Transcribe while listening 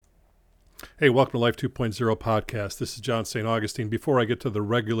Hey, welcome to Life 2.0 podcast. This is John St. Augustine. Before I get to the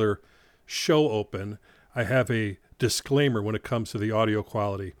regular show open, I have a disclaimer when it comes to the audio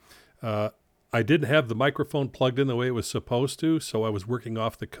quality. I didn't have the microphone plugged in the way it was supposed to, so I was working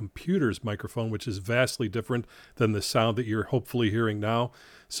off the computer's microphone, which is vastly different than the sound that you're hopefully hearing now.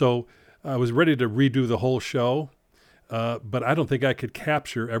 So I was ready to redo the whole show, but I don't think I could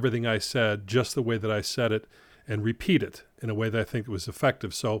capture everything I said just the way that I said it and repeat it in a way that I think was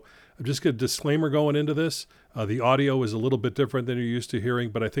effective. So I'm just going to disclaimer going into this. The audio is a little bit different than you're used to hearing,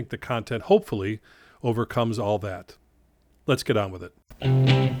 but I think the content hopefully overcomes all that. Let's get on with it.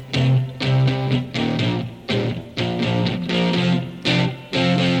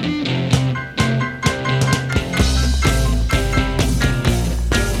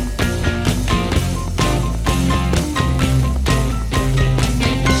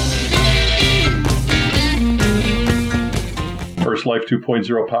 First Life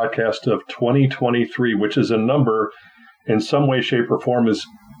 2.0 podcast of 2023, which is a number in some way, shape, or form is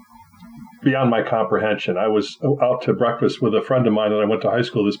beyond my comprehension. I was out to breakfast with a friend of mine that I went to high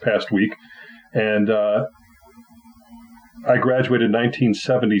school this past week, and I graduated in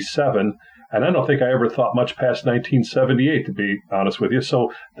 1977, and I don't think I ever thought much past 1978, to be honest with you.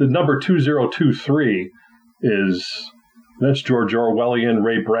 So the number 2023 that's George Orwellian,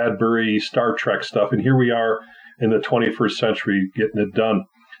 Ray Bradbury, Star Trek stuff, and here we are in the 21st century, getting it done.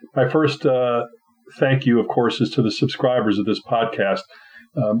 My first thank you, of course, is to the subscribers of this podcast.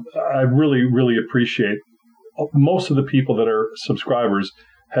 I really, really appreciate most of the people that are subscribers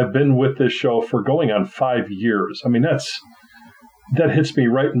have been with this show for going on 5 years. I mean, that hits me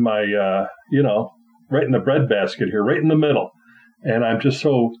right in my, right in the breadbasket here, right in the middle. And I'm just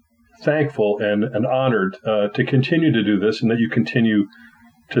so thankful and honored to continue to do this and that you continue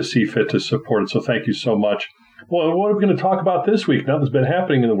to see fit to support it. So thank you so much. Well, what are we going to talk about this week? Now that's been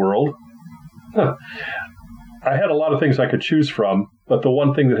happening in the world. I had a lot of things I could choose from, but the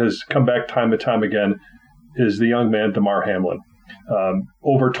one thing that has come back time and time again is the young man, Damar Hamlin.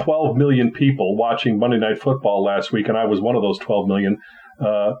 Over 12 million people watching Monday Night Football last week, and I was one of those 12 million,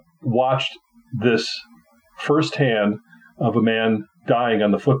 watched this firsthand of a man dying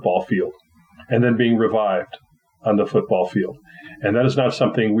on the football field and then being revived on the football field. And that is not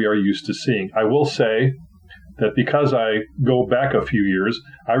something we are used to seeing. I will say that because I go back a few years,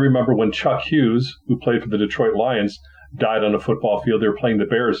 I remember when Chuck Hughes, who played for the Detroit Lions, died on a football field. They were playing the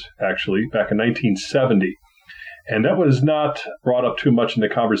Bears, actually, back in 1970. And that was not brought up too much in the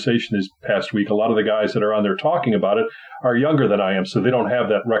conversation this past week. A lot of the guys that are on there talking about it are younger than I am, so they don't have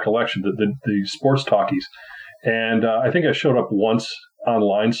that recollection, the sports talkies. And I think I showed up once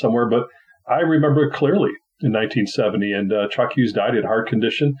online somewhere, but I remember it clearly in 1970. And Chuck Hughes died. He had heart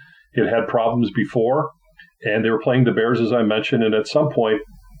condition. He had problems before. And they were playing the Bears, as I mentioned. And at some point,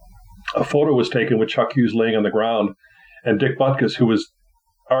 a photo was taken with Chuck Hughes laying on the ground. And Dick Butkus, who was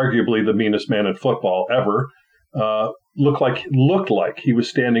arguably the meanest man in football ever, looked like he was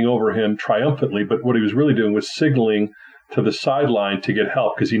standing over him triumphantly. But what he was really doing was signaling to the sideline to get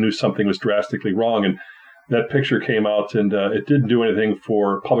help because he knew something was drastically wrong. And that picture came out, and it didn't do anything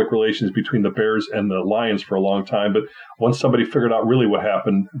for public relations between the Bears and the Lions for a long time. But once somebody figured out really what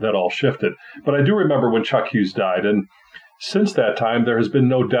happened, that all shifted. But I do remember when Chuck Hughes died. And since that time, there has been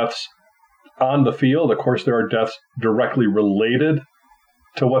no deaths on the field. Of course, there are deaths directly related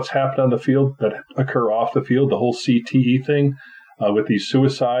to what's happened on the field that occur off the field, the whole CTE thing with these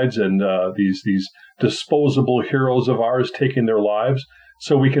suicides and these disposable heroes of ours taking their lives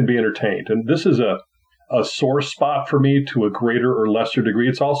so we can be entertained. And this is a sore spot for me to a greater or lesser degree.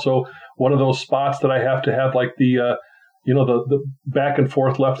 It's also one of those spots that I have to have like the back and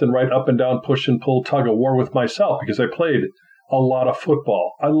forth, left and right, up and down, push and pull, tug of war with myself because I played a lot of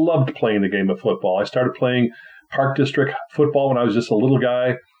football. I loved playing the game of football. I started playing Park District football when I was just a little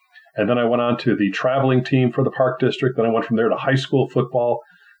guy. And then I went on to the traveling team for the Park District. Then I went from there to high school football.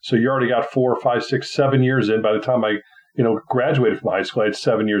 So you already got 4, 5, 6, 7 years in. By the time I graduated from high school, I had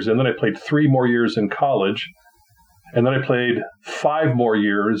 7 years in. Then I played 3 more years in college. And then I played 5 more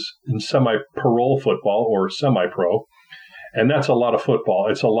years in semi-parole football or semi-pro. And that's a lot of football.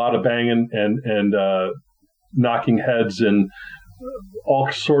 It's a lot of banging and knocking heads and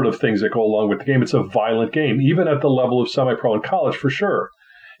all sort of things that go along with the game. It's a violent game, even at the level of semi-pro and college for sure.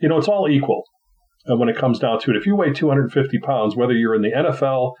 It's all equal when it comes down to it. If you weigh 250 pounds, whether you're in the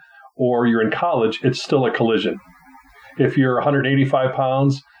NFL or you're in college, it's still a collision. If you're 185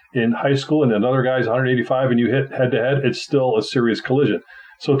 pounds in high school and another guy's 185 and you hit head-to-head, it's still a serious collision.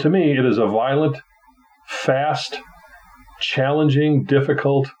 So to me, it is a violent, fast, challenging,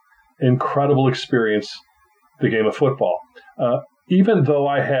 difficult, incredible experience, the game of football. Even though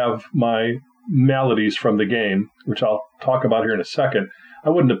I have my maladies from the game, which I'll talk about here in a second, I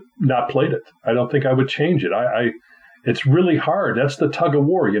wouldn't have not played it. I don't think I would change it. It's really hard. That's the tug of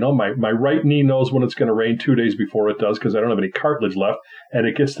war. My right knee knows when it's going to rain 2 days before it does because I don't have any cartilage left, and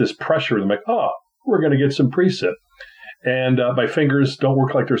it gets this pressure. I'm like, we're going to get some precip. And my fingers don't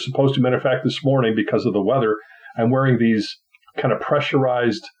work like they're supposed to. Matter of fact, this morning, because of the weather, I'm wearing these kind of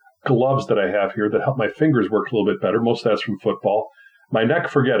pressurized gloves that I have here that help my fingers work a little bit better. Most of that's from football. My neck,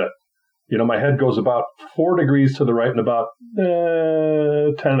 forget it. My head goes about 4 degrees to the right and about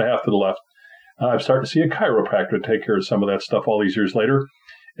 10.5 to the left. I'm starting to see a chiropractor take care of some of that stuff all these years later.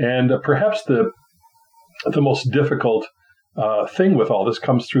 And perhaps the most difficult thing with all this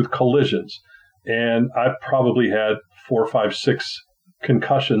comes through collisions. And I've probably had 4, 5, 6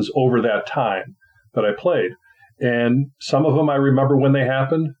 concussions over that time that I played. And some of them I remember when they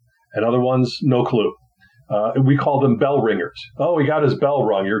happened, and other ones, no clue. We call them bell ringers. Oh, he got his bell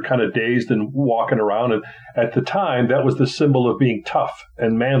rung. You're kind of dazed and walking around. And at the time, that was the symbol of being tough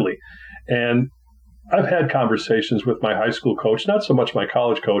and manly. And I've had conversations with my high school coach, not so much my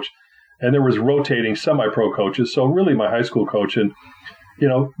college coach, and there was rotating semi-pro coaches. So really my high school coach, and,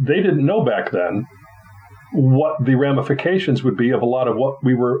 they didn't know back then what the ramifications would be of a lot of what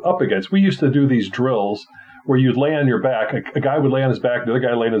we were up against. We used to do these drills where you'd lay on your back. A guy would lay on his back, the other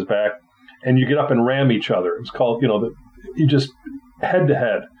guy lay on his back, and you get up and ram each other. It's called, you just head to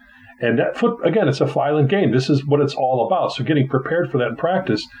head. And that again, it's a violent game. This is what it's all about. So getting prepared for that in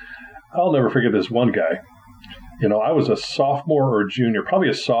practice, I'll never forget this one guy. I was a sophomore or a junior, probably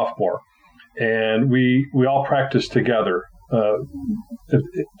a sophomore, and we all practiced together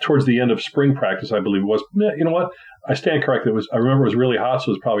towards the end of spring practice, I believe it was. You know what? I stand corrected. I remember it was really hot,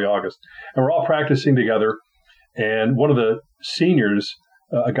 so it was probably August. And we're all practicing together. And one of the seniors,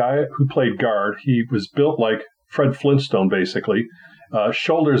 a guy who played guard, he was built like Fred Flintstone, basically.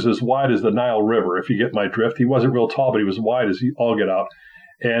 Shoulders as wide as the Nile River, if you get my drift. He wasn't real tall, but he was wide as all get out.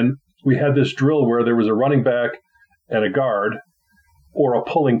 And we had this drill where there was a running back and a guard, or a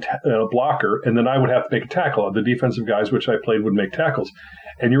pulling blocker, and then I would have to make a tackle. The defensive guys, which I played, would make tackles.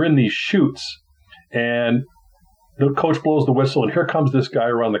 And you're in these chutes, and the coach blows the whistle, and here comes this guy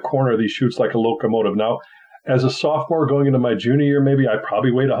around the corner of these chutes like a locomotive. Now, as a sophomore going into my junior year, maybe I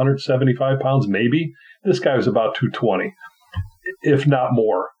probably weighed 175 pounds, maybe. This guy was about 220, if not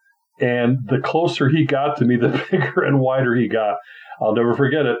more. And the closer he got to me, the bigger and wider he got. I'll never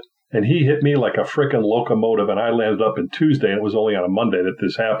forget it. And he hit me like a frickin' locomotive, and I landed up in Tuesday, and it was only on a Monday that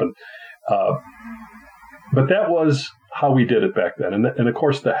this happened. But that was how we did it back then. And of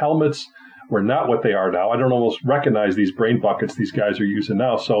course, the helmets were not what they are now. I don't almost recognize these brain buckets these guys are using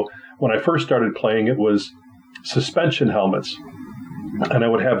now. So when I first started playing, it was suspension helmets. And I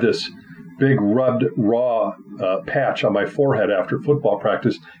would have this big rubbed raw patch on my forehead after football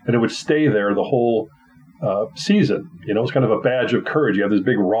practice, and it would stay there the whole season. It's kind of a badge of courage. You have this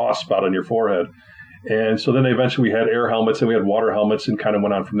big raw spot on your forehead. And so then eventually we had air helmets and we had water helmets and kind of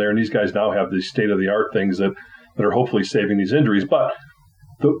went on from there. And these guys now have these state-of-the-art things that are hopefully saving these injuries. But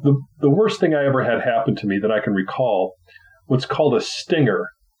the worst thing I ever had happen to me that I can recall, what's called a stinger.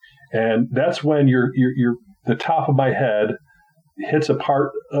 And that's when the top of my head hits a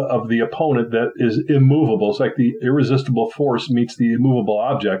part of the opponent that is immovable. It's like the irresistible force meets the immovable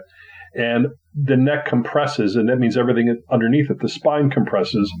object. And the neck compresses, and that means everything underneath it, the spine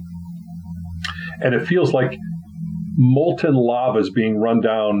compresses. And it feels like molten lava is being run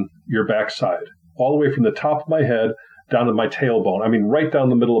down your backside, all the way from the top of my head down to my tailbone. I mean, right down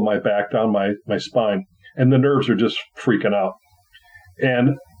the middle of my back, down my spine. And the nerves are just freaking out.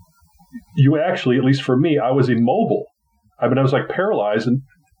 And you actually, at least for me, I was immobile. I was like paralyzed and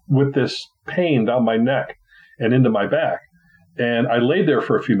with this pain down my neck and into my back. And I laid there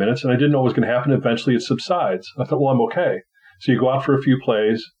for a few minutes, and I didn't know what was going to happen. Eventually, it subsides. I thought, well, I'm okay. So you go out for a few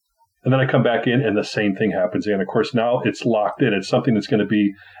plays, and then I come back in, and the same thing happens. And, of course, now it's locked in. It's something that's going to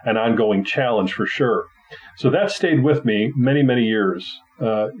be an ongoing challenge for sure. So that stayed with me many, many years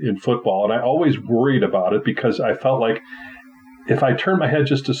in football, and I always worried about it because I felt like if I turned my head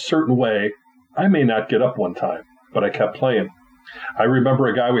just a certain way, I may not get up one time, but I kept playing. I remember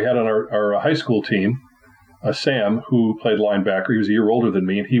a guy we had on our high school team, Sam, who played linebacker. He was a year older than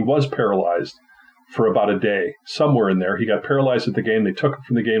me, and he was paralyzed for about a day, somewhere in there. He got paralyzed at the game. They took him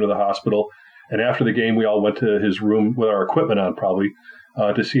from the game to the hospital, and after the game, we all went to his room with our equipment on, probably,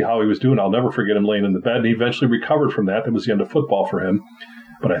 to see how he was doing. I'll never forget him laying in the bed, and he eventually recovered from that. That was the end of football for him.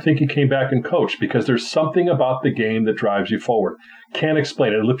 But I think he came back and coached because there's something about the game that drives you forward. Can't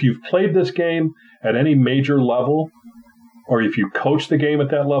explain it. If you've played this game at any major level, or if you coach the game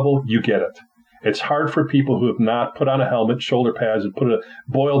at that level, you get it. It's hard for people who have not put on a helmet, shoulder pads, and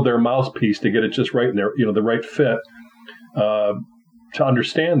boiled their mouthpiece to get it just right in there, the right fit, to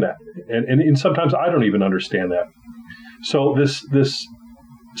understand that. And sometimes I don't even understand that. So this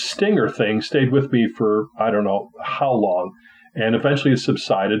stinger thing stayed with me for I don't know how long, and eventually it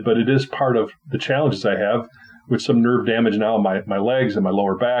subsided. But it is part of the challenges I have with some nerve damage now in my legs and my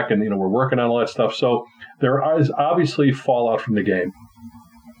lower back, and we're working on all that stuff. So there is obviously fallout from the game.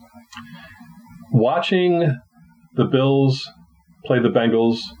 Watching the Bills play the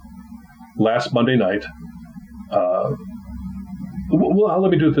Bengals last Monday night. Well,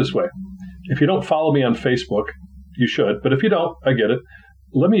 let me do it this way. If you don't follow me on Facebook, you should. But if you don't, I get it.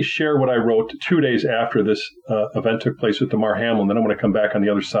 Let me share what I wrote 2 days after this event took place with Damar Hamlin. Then I'm going to come back on the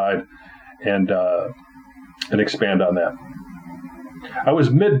other side and expand on that. I was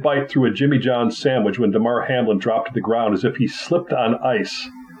mid-bite through a Jimmy John's sandwich when Damar Hamlin dropped to the ground as if he slipped on ice.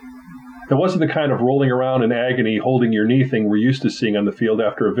 It wasn't the kind of rolling around in agony, holding your knee thing we're used to seeing on the field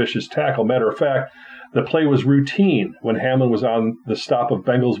after a vicious tackle. Matter of fact, the play was routine when Hamlin was on the stop of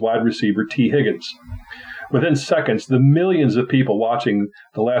Bengals wide receiver T. Higgins. Within seconds, the millions of people watching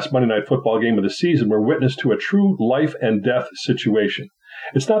the last Monday Night Football game of the season were witness to a true life and death situation.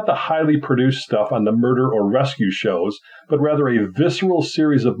 It's not the highly produced stuff on the murder or rescue shows, but rather a visceral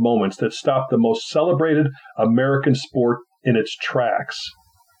series of moments that stopped the most celebrated American sport in its tracks.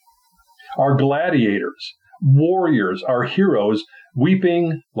 Our gladiators, warriors, our heroes,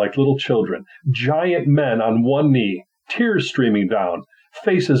 weeping like little children, giant men on one knee, tears streaming down,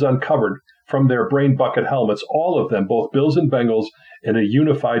 faces uncovered from their brain bucket helmets, all of them, both Bills and Bengals, in a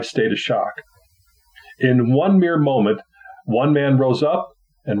unified state of shock. In one mere moment, one man rose up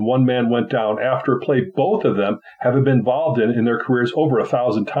and one man went down after a play both of them have been involved in their careers over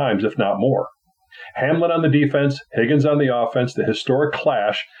 1,000 times, if not more. Hamlin on the defense, Higgins on the offense, the historic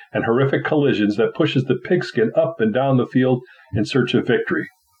clash and horrific collisions that pushes the pigskin up and down the field in search of victory.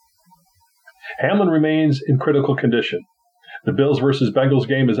 Hamlin remains in critical condition. The Bills versus Bengals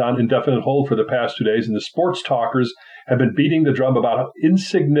game is on indefinite hold for the past 2 days, and the sports talkers have been beating the drum about how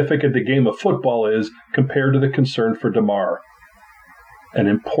insignificant the game of football is compared to the concern for Damar. An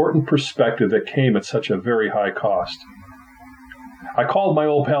important perspective that came at such a very high cost. I called my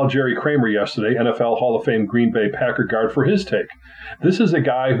old pal Jerry Kramer yesterday, NFL Hall of Fame Green Bay Packer guard, for his take. This is a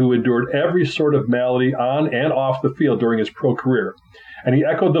guy who endured every sort of malady on and off the field during his pro career, and he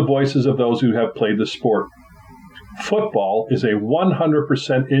echoed the voices of those who have played the sport. Football is a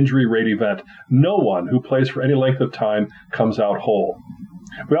 100% injury rate event. No one who plays for any length of time comes out whole.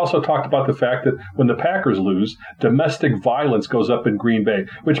 We also talked about the fact that when the Packers lose, domestic violence goes up in Green Bay,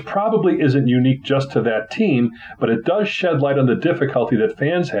 which probably isn't unique just to that team, but it does shed light on the difficulty that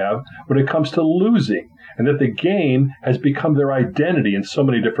fans have when it comes to losing, and that the game has become their identity in so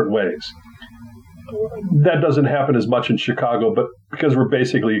many different ways. That doesn't happen as much in Chicago, but because we're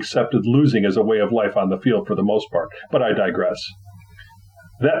basically accepted losing as a way of life on the field for the most part. But I digress.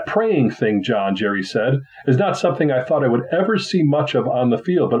 That praying thing, John, Jerry said, is not something I thought I would ever see much of on the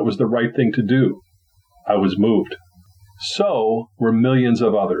field, but it was the right thing to do. I was moved. So were millions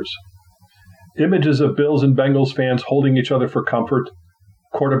of others. Images of Bills and Bengals fans holding each other for comfort,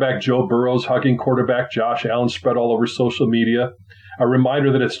 quarterback Joe Burrows hugging quarterback Josh Allen spread all over social media, a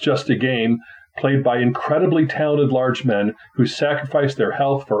reminder that it's just a game played by incredibly talented large men who sacrifice their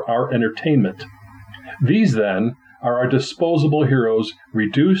health for our entertainment. These, then, are our disposable heroes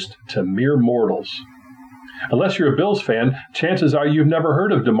reduced to mere mortals. Unless you're a Bills fan, chances are you've never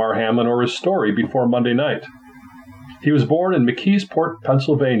heard of Damar Hamlin or his story before Monday night. He was born in McKeesport,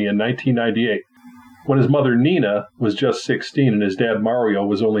 Pennsylvania in 1998, when his mother Nina was just 16 and his dad Mario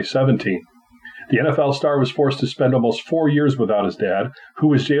was only 17. The NFL star was forced to spend almost 4 years without his dad, who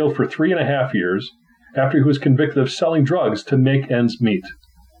was jailed for 3.5 years after he was convicted of selling drugs to make ends meet.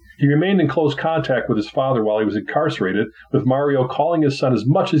 He remained in close contact with his father while he was incarcerated, with Mario calling his son as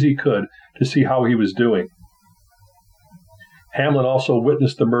much as he could to see how he was doing. Hamlin also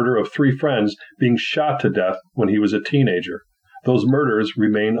witnessed the murder of 3 friends being shot to death when he was a teenager. Those murders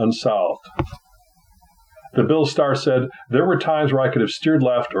remain unsolved. The Bills star said, "There were times where I could have steered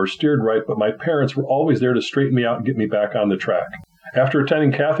left or steered right, but my parents were always there to straighten me out and get me back on the track." After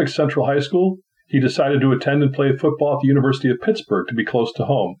attending Catholic Central High School, he decided to attend and play football at the University of Pittsburgh to be close to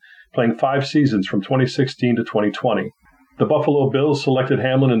home, playing 5 seasons from 2016 to 2020. The Buffalo Bills selected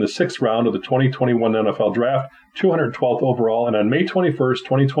Hamlin in the 6th round of the 2021 NFL Draft, 212th overall, and on May 21,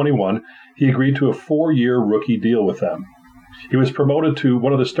 2021, he agreed to a 4-year rookie deal with them. He was promoted to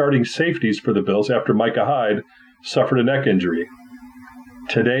one of the starting safeties for the Bills after Micah Hyde suffered a neck injury.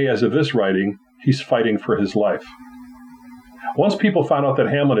 Today, as of this writing, he's fighting for his life. Once people found out that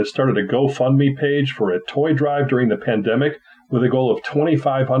Hamlin had started a GoFundMe page for a toy drive during the pandemic with a goal of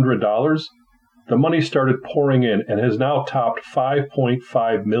 $2,500, the money started pouring in and has now topped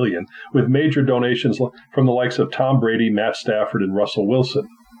 $5.5 million, with major donations from the likes of Tom Brady, Matt Stafford, and Russell Wilson.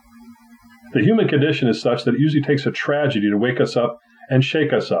 The human condition is such that it usually takes a tragedy to wake us up and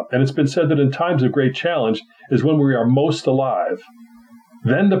shake us up. And it's been said that in times of great challenge is when we are most alive.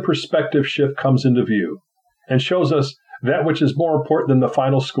 Then the perspective shift comes into view and shows us that which is more important than the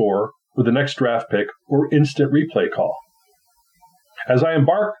final score or the next draft pick or instant replay call. As I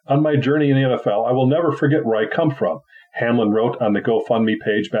embark on my journey in the NFL, I will never forget where I come from. Hamlin wrote on the GoFundMe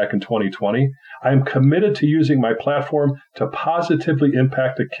page back in 2020, I am committed to using my platform to positively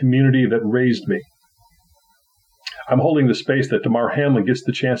impact the community that raised me. I'm holding the space that Damar Hamlin gets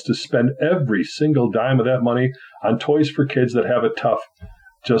the chance to spend every single dime of that money on toys for kids that have it tough,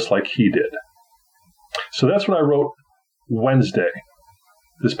 just like he did. So that's what I wrote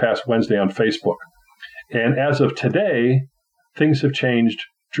this past Wednesday on Facebook. And as of today, things have changed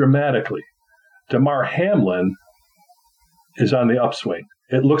dramatically. Damar Hamlin is on the upswing.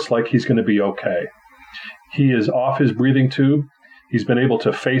 It looks like he's going to be okay. He is off his breathing tube. He's been able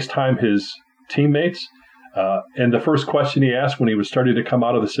to FaceTime his teammates. And the first question he asked when he was starting to come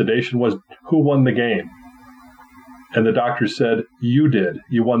out of the sedation was, who won the game? And the doctor said, you did.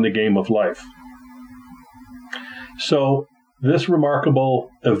 You won the game of life. So this remarkable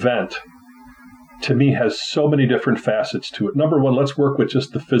event, to me, has so many different facets to it. Number one, let's work with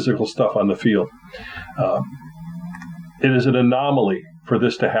just the physical stuff on the field. It is an anomaly for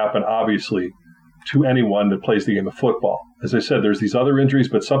this to happen, obviously, to anyone that plays the game of football. As I said, there's these other injuries,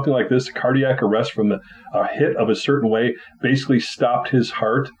 but something like this, cardiac arrest from a hit of a certain way, basically stopped his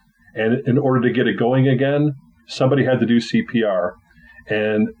heart. And in order to get it going again, somebody had to do CPR.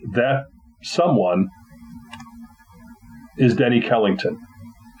 And that someone is Denny Kellington.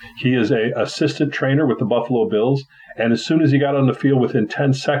 He is an assistant trainer with the Buffalo Bills. And as soon as he got on the field, within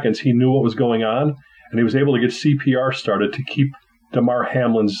 10 seconds, he knew what was going on. And he was able to get CPR started to keep Damar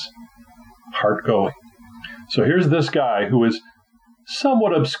Hamlin's heart going. So here's this guy who is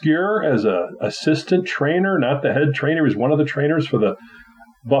somewhat obscure as an assistant trainer, not the head trainer. He's one of the trainers for the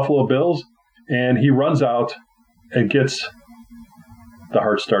Buffalo Bills. And he runs out and gets the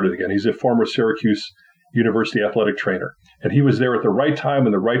heart started again. He's a former Syracuse University athletic trainer. And he was there at the right time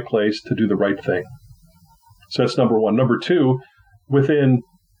in the right place to do the right thing. So that's number one. Number two, within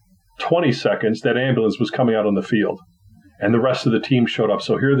 20 seconds, that ambulance was coming out on the field. And the rest of the team showed up.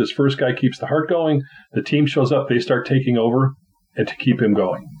 So here, this first guy keeps the heart going. The team shows up. They start taking over and to keep him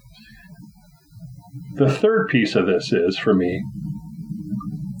going. The third piece of this is, for me,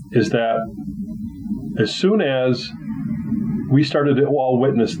 is that as soon as we started to all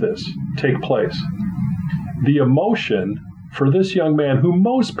witness this take place, the emotion for this young man, who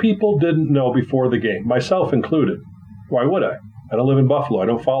most people didn't know before the game, myself included. Why would I? I don't live in Buffalo. I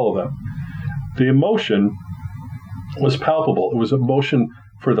don't follow them. The emotion was palpable. It was emotion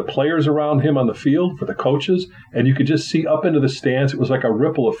for the players around him on the field, for the coaches, and you could just see up into the stands. It was like a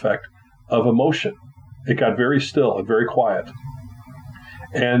ripple effect of emotion. It got very still and very quiet.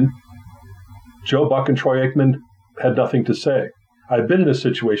 And Joe Buck and Troy Aikman had nothing to say. I've been in a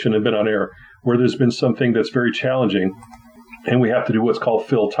situation and been on air where there's been something that's very challenging, and we have to do what's called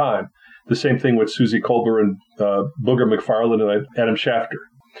fill time. The same thing with Susie Colbert and Booger McFarland and Adam Schefter.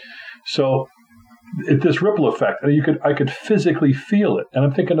 So this ripple effect, and I could physically feel it. And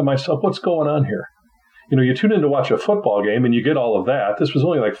I'm thinking to myself, what's going on here? You know, you tune in to watch a football game and you get all of that. This was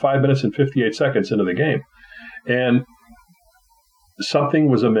only like 5 minutes and 58 seconds into the game. And something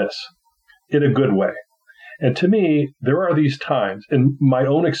was amiss in a good way. And to me, there are these times in my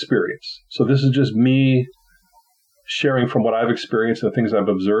own experience. So this is just me sharing from what I've experienced and the things I've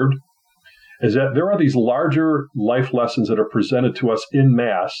observed, is that there are these larger life lessons that are presented to us in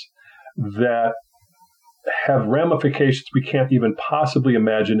mass that have ramifications we can't even possibly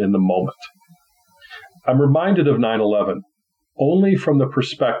imagine in the moment. I'm reminded of 9/11 only from the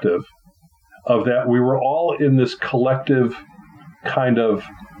perspective of that we were all in this collective kind of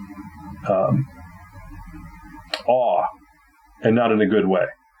awe, and not in a good way.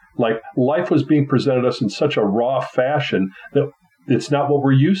 Like life was being presented us in such a raw fashion that it's not what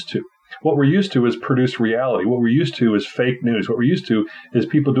we're used to. What we're used to is produced reality. What we're used to is fake news. What we're used to is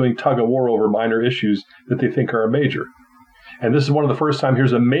people doing tug of war over minor issues that they think are a major. And this is one of the first time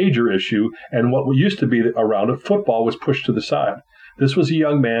here's a major issue, and what used to be around it, football, was pushed to the side. This was a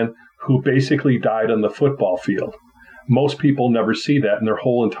young man who basically died on the football field. Most people never see that in their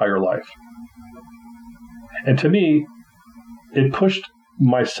whole entire life. And to me, it pushed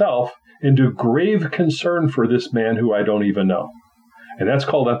myself into grave concern for this man who I don't even know. And that's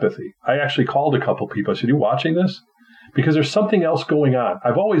called empathy. I actually called a couple people. I said, "You watching this?" Because there's something else going on.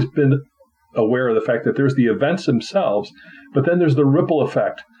 I've always been aware of the fact that there's the events themselves, but then there's the ripple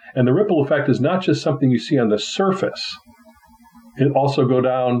effect. And the ripple effect is not just something you see on the surface. It also go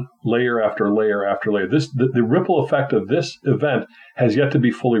down layer after layer after layer. The ripple effect of this event has yet to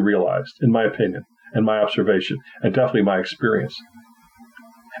be fully realized, in my opinion, and my observation, and definitely my experience.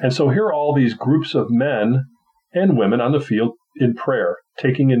 And so here are all these groups of men and women on the field in prayer,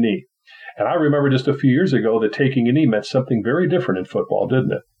 taking a knee. And I remember just a few years ago that taking a knee meant something very different in football,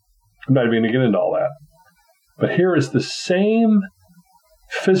 didn't it? I'm not even going to get into all that. But here is the same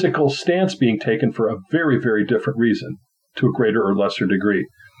physical stance being taken for a very, very different reason, to a greater or lesser degree.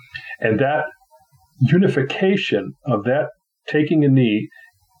 And that unification of that taking a knee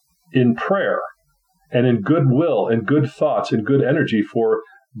in prayer and in goodwill and good thoughts and good energy for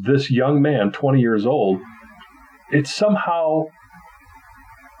this young man, 20 years old, it somehow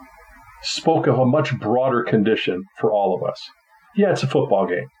spoke of a much broader condition for all of us. Yeah, it's a football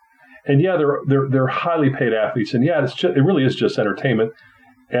game. And yeah, they're highly paid athletes. And yeah, it really is just entertainment.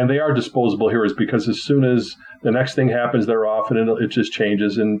 And they are disposable heroes because as soon as the next thing happens, they're off and it just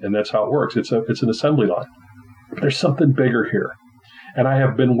changes. And that's how it works. It's an assembly line. But there's something bigger here. And I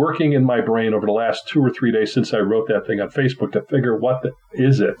have been working in my brain over the last 2 or 3 days since I wrote that thing on Facebook to figure what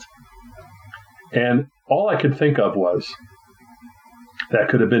is it. And all I could think of was that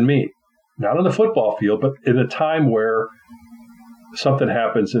could have been me. Not on the football field, but in a time where something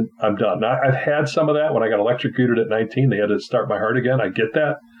happens and I'm done. Now, I've had some of that when I got electrocuted at 19. They had to start my heart again. I get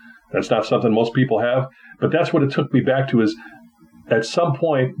that. That's not something most people have. But that's what it took me back to is at some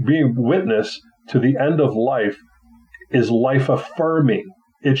point being witness to the end of life is life affirming.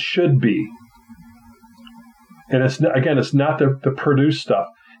 It should be. And it's not the produced stuff.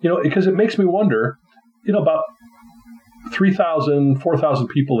 Because it makes me wonder, about 3,000, 4,000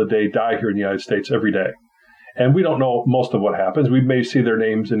 people a day die here in the United States every day. And we don't know most of what happens. We may see their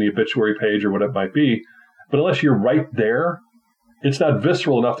names in the obituary page or what it might be. But unless you're right there, it's not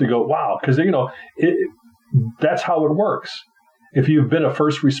visceral enough to go, wow, because, that's how it works. If you've been a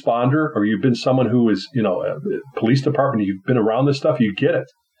first responder or you've been someone who is, a police department, you've been around this stuff, you get it.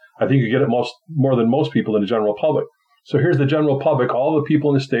 I think you get it more than most people in the general public. So here's the general public, all the people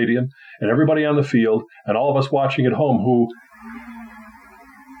in the stadium and everybody on the field and all of us watching at home who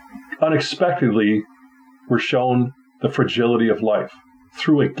unexpectedly were shown the fragility of life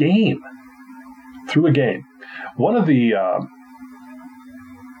through a game. One of the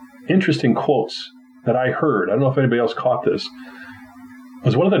interesting quotes that I heard, I don't know if anybody else caught this,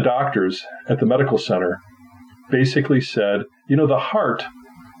 was one of the doctors at the medical center basically said, the heart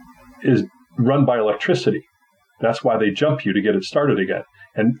is run by electricity. That's why they jump you to get it started again.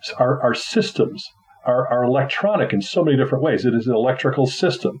 And our systems are electronic in so many different ways. It is an electrical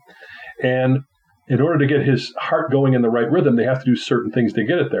system. And in order to get his heart going in the right rhythm, they have to do certain things to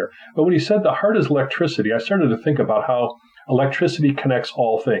get it there. But when he said the heart is electricity, I started to think about how electricity connects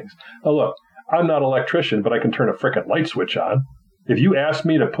all things. Now, look, I'm not an electrician, but I can turn a frickin' light switch on. If you asked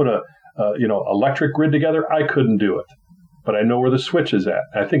me to put a electric grid together, I couldn't do it. But I know where the switch is at.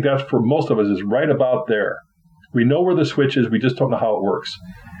 I think that's for most of us is right about there. We know where the switch is. We just don't know how it works.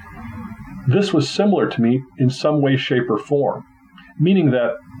 This was similar to me in some way, shape, or form, meaning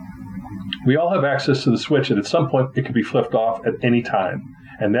that we all have access to the switch, and at some point it could be flipped off at any time,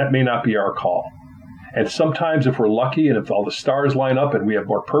 and that may not be our call. And sometimes if we're lucky and if all the stars line up and we have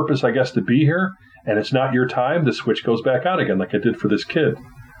more purpose, I guess, to be here, and it's not your time, the switch goes back on again like it did for this kid.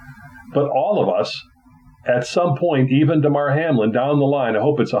 But all of us, at some point, even Damar Hamlin down the line, I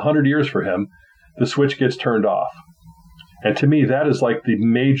hope it's 100 years for him, the switch gets turned off. And to me, that is like the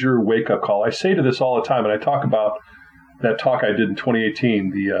major wake-up call. I say to this all the time, and I talk about that talk I did in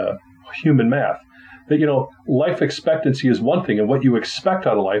 2018, the human math, that, life expectancy is one thing, and what you expect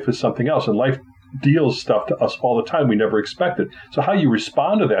out of life is something else. And life deals stuff to us all the time we never expected. So how you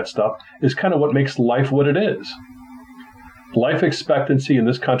respond to that stuff is kind of what makes life what it is. Life expectancy in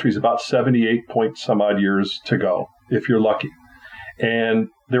this country is about 78 point some odd years to go, if you're lucky. And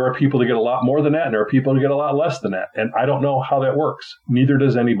there are people that get a lot more than that, and there are people who get a lot less than that. And I don't know how that works. Neither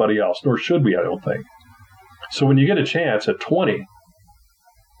does anybody else, nor should we, I don't think. So when you get a chance at 20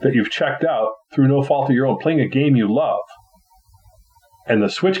 that you've checked out through no fault of your own, playing a game you love, and the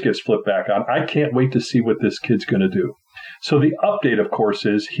switch gets flipped back on, I can't wait to see what this kid's going to do. So the update, of course,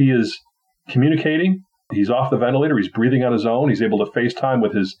 is he is communicating. He's off the ventilator. He's breathing on his own. He's able to FaceTime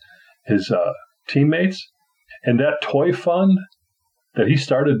with his teammates. And that toy fund that he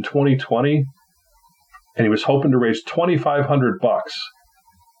started in 2020, and he was hoping to raise $2,500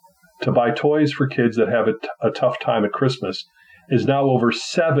 to buy toys for kids that have a tough time at Christmas is now over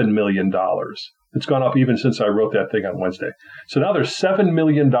 $7 million. It's gone up even since I wrote that thing on Wednesday. So now there's $7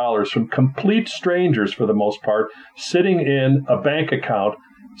 million from complete strangers, for the most part, sitting in a bank account.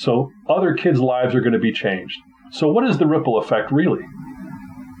 So other kids' lives are going to be changed. So what is the ripple effect really?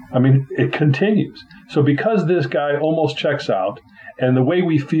 I mean, it continues. So because this guy almost checks out, and the way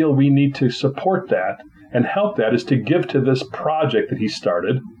we feel we need to support that and help that is to give to this project that he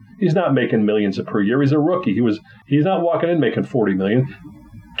started. He's not making millions per year. He's a rookie. He's not walking in making $40 million.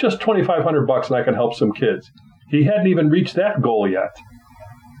 Just $2,500 and I can help some kids. He hadn't even reached that goal yet.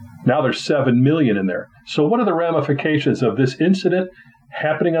 Now there's $7 million in there. So what are the ramifications of this incident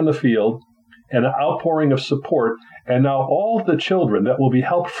happening on the field and an outpouring of support? And now all the children that will be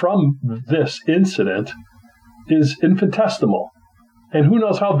helped from this incident is infinitesimal. And who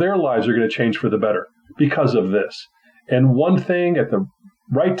knows how their lives are going to change for the better because of this. And one thing at the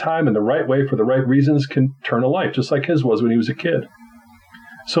right time and the right way for the right reasons can turn a life, just like his was when he was a kid.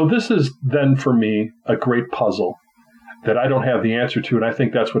 So this is then for me a great puzzle that I don't have the answer to, and I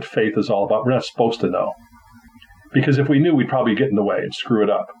think that's what faith is all about. We're not supposed to know. Because if we knew, we'd probably get in the way and screw it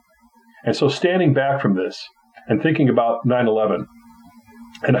up. And so standing back from this and thinking about 9/11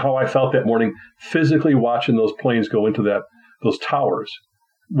 and how I felt that morning physically watching those planes go into those towers,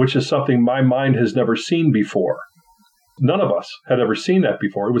 which is something my mind has never seen before. None of us had ever seen that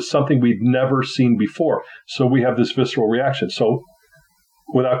before. It was something we'd never seen before. So we have this visceral reaction. So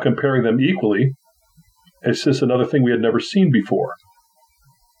without comparing them equally, it's just another thing we had never seen before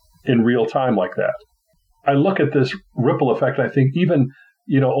in real time like that. I look at this ripple effect, and I think even,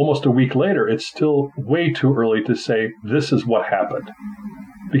 almost a week later, it's still way too early to say this is what happened,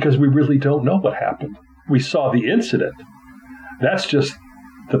 because we really don't know what happened. We saw the incident. That's just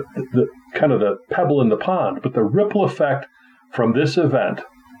the kind of the pebble in the pond, but the ripple effect from this event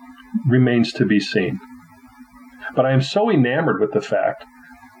remains to be seen. But I am so enamored with the fact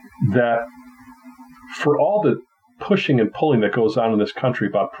that for all the pushing and pulling that goes on in this country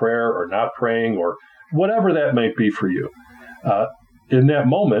about prayer or not praying or whatever that might be for you, in that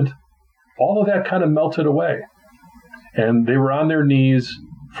moment, all of that kind of melted away. And they were on their knees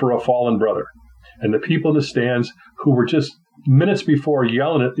for a fallen brother. And the people in the stands who were just minutes before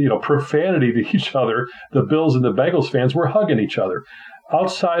yelling at, profanity to each other, the Bills and the Bengals fans were hugging each other.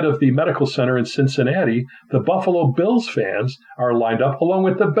 Outside of the medical center in Cincinnati, the Buffalo Bills fans are lined up along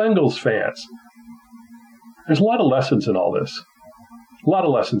with the Bengals fans. There's a lot of lessons in all this.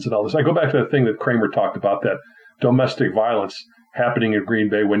 I go back to the thing that Kramer talked about, that domestic violence happening in Green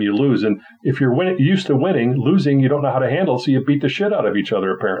Bay when you lose. And if you're used to winning, losing, you don't know how to handle, so you beat the shit out of each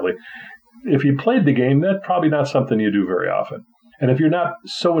other, apparently. If you played the game, that's probably not something you do very often. And if you're not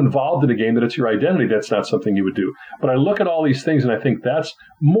so involved in a game that it's your identity, that's not something you would do. But I look at all these things and I think that's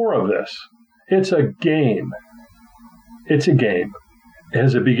more of this. It's a game. It's a game. It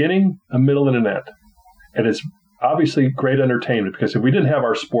has a beginning, a middle, and an end. And it's obviously great entertainment, because if we didn't have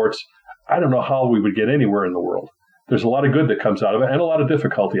our sports, I don't know how we would get anywhere in the world. There's a lot of good that comes out of it and a lot of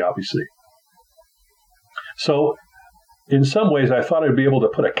difficulty, obviously. So in some ways, I thought I'd be able to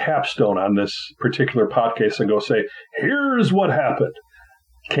put a capstone on this particular podcast and go say, here's what happened.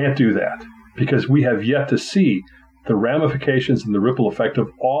 Can't do that, because we have yet to see the ramifications and the ripple effect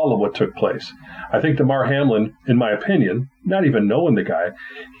of all of what took place. I think Damar Hamlin, in my opinion, not even knowing the guy,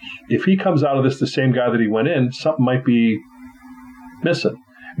 if he comes out of this the same guy that he went in, something might be missing.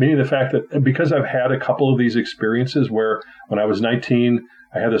 Meaning the fact that because I've had a couple of these experiences where when I was 19,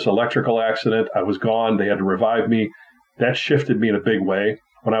 I had this electrical accident, I was gone, they had to revive me. That shifted me in a big way.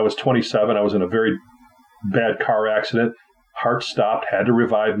 When I was 27, I was in a very bad car accident. Heart stopped, had to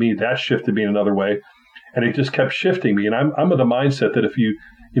revive me. That shifted me in another way. And it just kept shifting me. And I'm of the mindset that if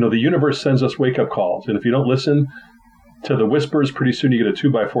the universe sends us wake-up calls. And if you don't listen to the whispers, pretty soon you get a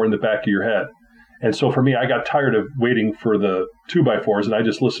 2x4 in the back of your head. And so for me, I got tired of waiting for the 2x4s, and I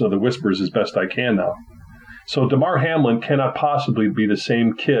just listen to the whispers as best I can now. So Damar Hamlin cannot possibly be the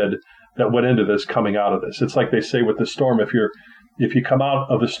same kid that went into this coming out of this. It's like they say with the storm, if you come out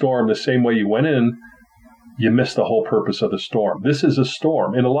of the storm the same way you went in, you miss the whole purpose of the storm. This is a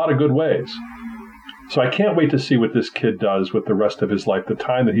storm in a lot of good ways. So I can't wait to see what this kid does with the rest of his life, the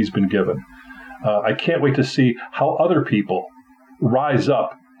time that he's been given. I can't wait to see how other people rise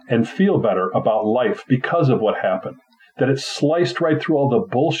up and feel better about life because of what happened, that it's sliced right through all the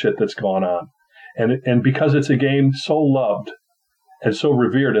bullshit that's gone on. And because it's a game so loved and so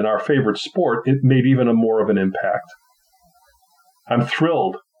revered in our favorite sport, it made even more of an impact. I'm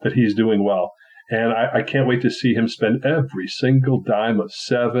thrilled that he's doing well. And I can't wait to see him spend every single dime of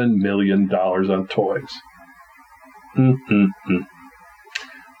 $7 million on toys.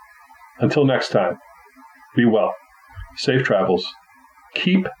 Until next time, be well, safe travels,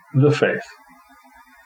 keep the faith.